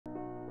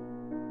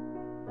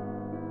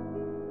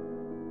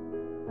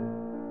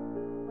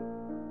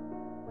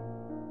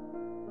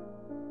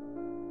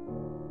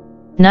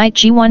Knight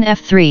g1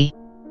 f3,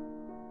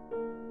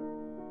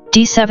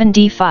 d7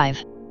 d5,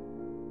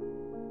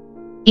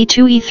 e2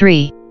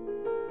 e3,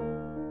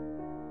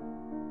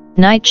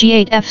 Knight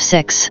g8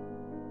 f6,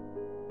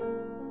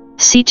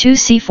 c2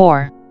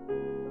 c4,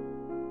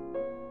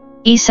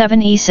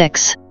 e7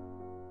 e6,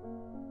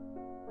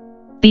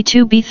 b2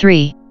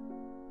 b3,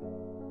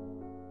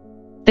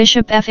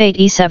 bishop f8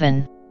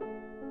 e7,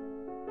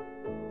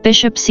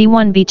 bishop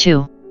c1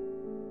 b2,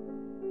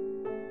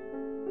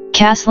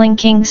 castling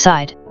king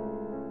side,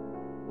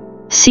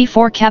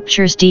 c4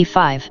 captures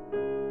d5,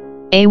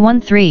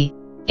 a1 3,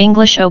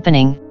 English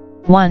opening,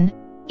 1,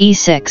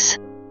 e6,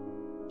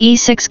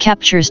 e6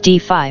 captures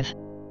d5,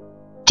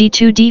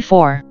 d2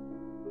 d4,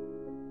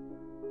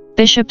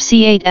 bishop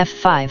c8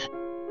 f5,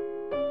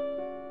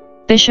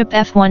 bishop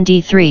f1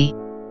 d3,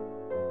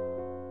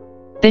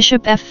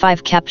 bishop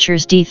f5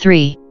 captures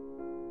d3,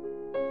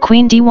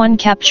 queen d1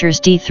 captures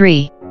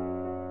d3,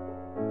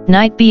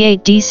 knight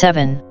b8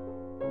 d7,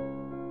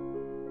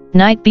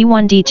 knight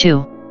b1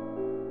 d2,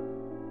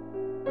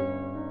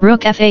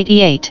 rook f8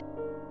 e8,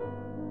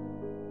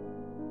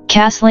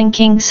 castling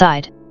king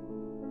side,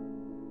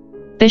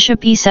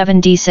 bishop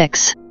e7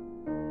 d6,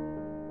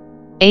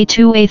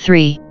 a2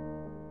 a3,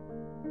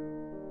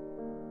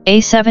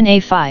 a7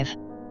 a5,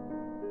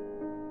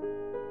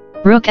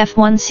 rook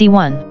f1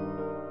 c1,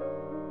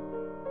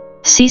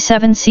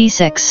 c7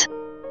 c6,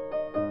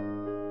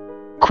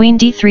 queen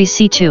d3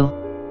 c2,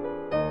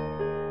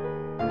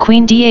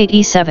 queen d8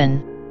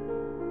 e7,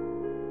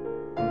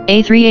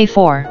 a3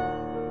 a4,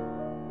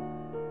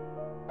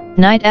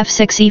 knight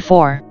f6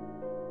 e4,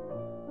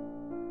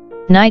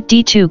 knight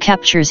d2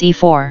 captures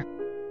e4,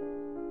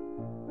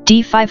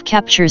 d5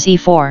 captures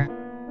e4,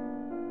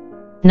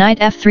 knight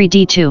f3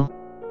 d2,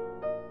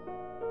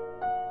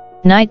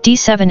 knight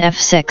d7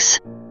 f6,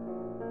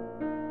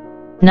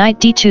 knight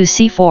d2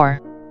 c4,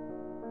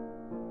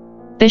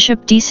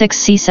 bishop d6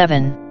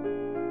 c7,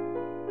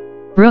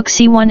 rook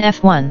c1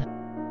 f1,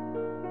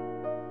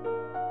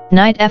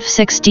 knight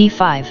f6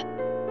 d5,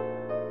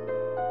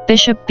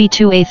 bishop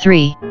b2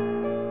 a3,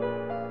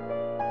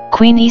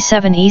 queen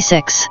e7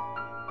 e6,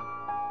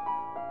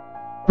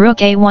 rook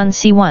a1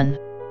 c1,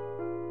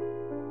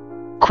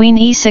 queen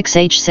e6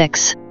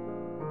 h6,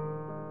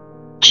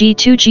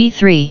 g2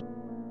 g3,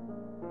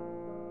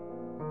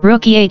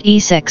 rook e8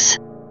 e6,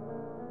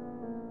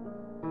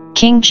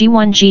 king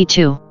g1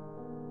 g2,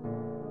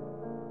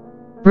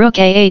 rook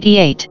a8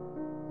 e8,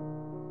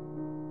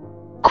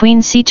 queen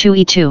c2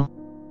 e2,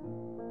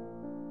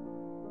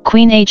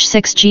 queen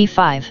h6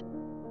 g5,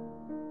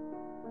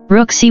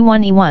 rook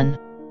c1 e1,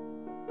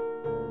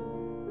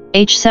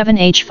 h7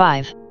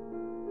 h5,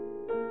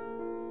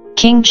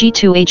 king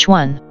g2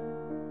 h1,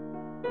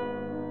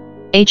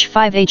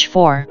 h5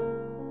 h4,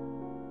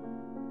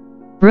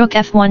 rook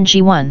f1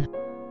 g1,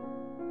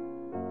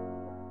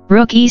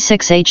 rook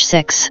e6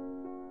 h6,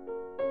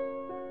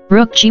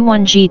 rook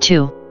g1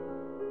 g2,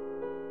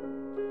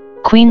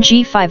 queen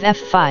g5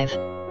 f5,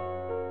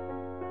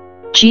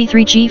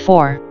 g3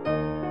 g4,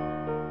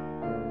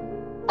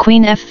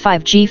 queen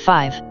f5 g5,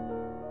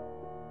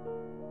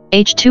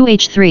 h2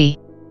 h3,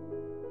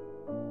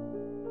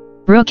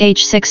 rook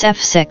h6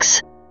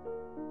 f6,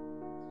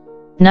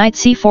 knight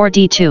c4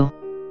 d2,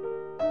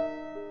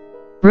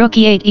 rook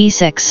e8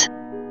 e6,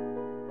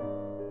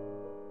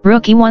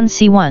 rook e1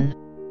 c1,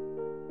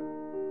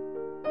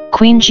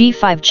 queen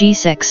g5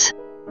 g6,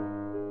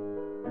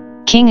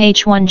 king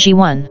h1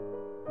 g1,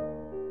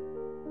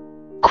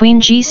 queen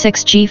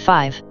g6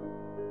 g5,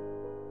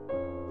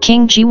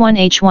 king g1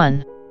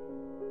 h1,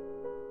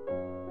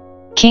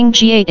 king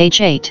g8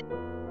 h8,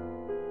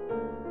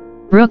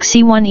 rook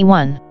c1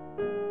 e1,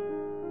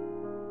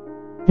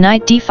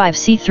 knight d5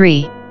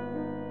 c3,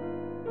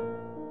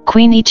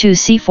 queen e2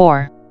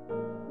 c4,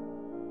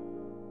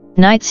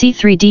 knight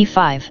c3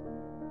 d5,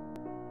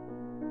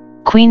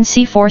 queen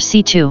c4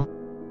 c2,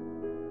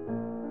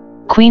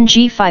 queen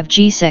g5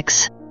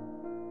 g6,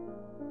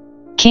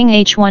 king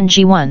h1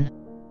 g1,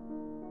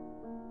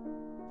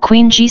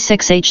 queen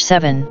g6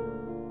 h7,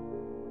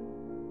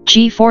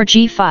 g4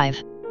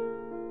 g5,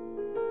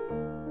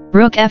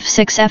 rook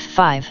f6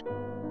 f5,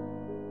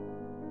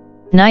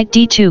 knight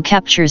d2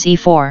 captures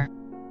e4,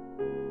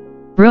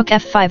 rook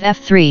f5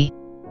 f3,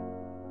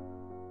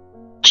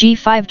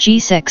 g5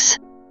 g6.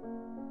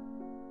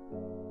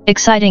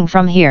 Exciting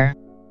from here.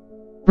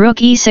 Rook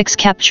e6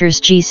 captures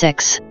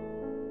g6.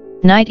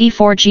 Knight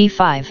e4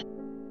 g5.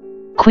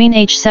 Queen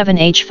h7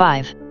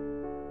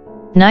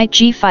 h5. Knight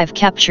g5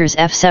 captures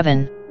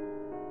f7.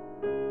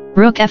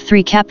 Rook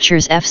f3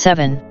 captures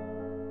f7.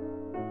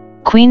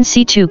 Queen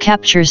c2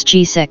 captures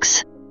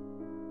g6.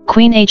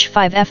 Queen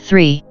h5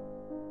 f3.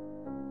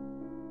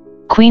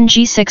 Queen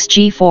g6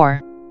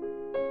 g4.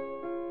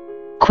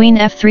 Queen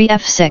f3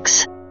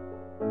 f6.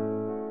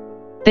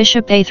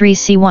 Bishop a3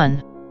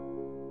 c1.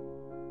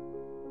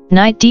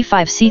 Knight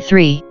d5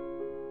 c3.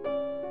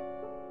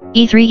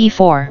 e3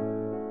 e4.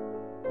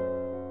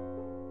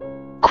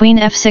 Queen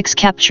f6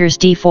 captures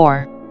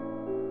d4.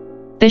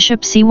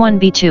 Bishop c1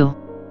 b2.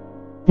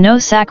 No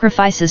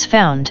sacrifices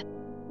found.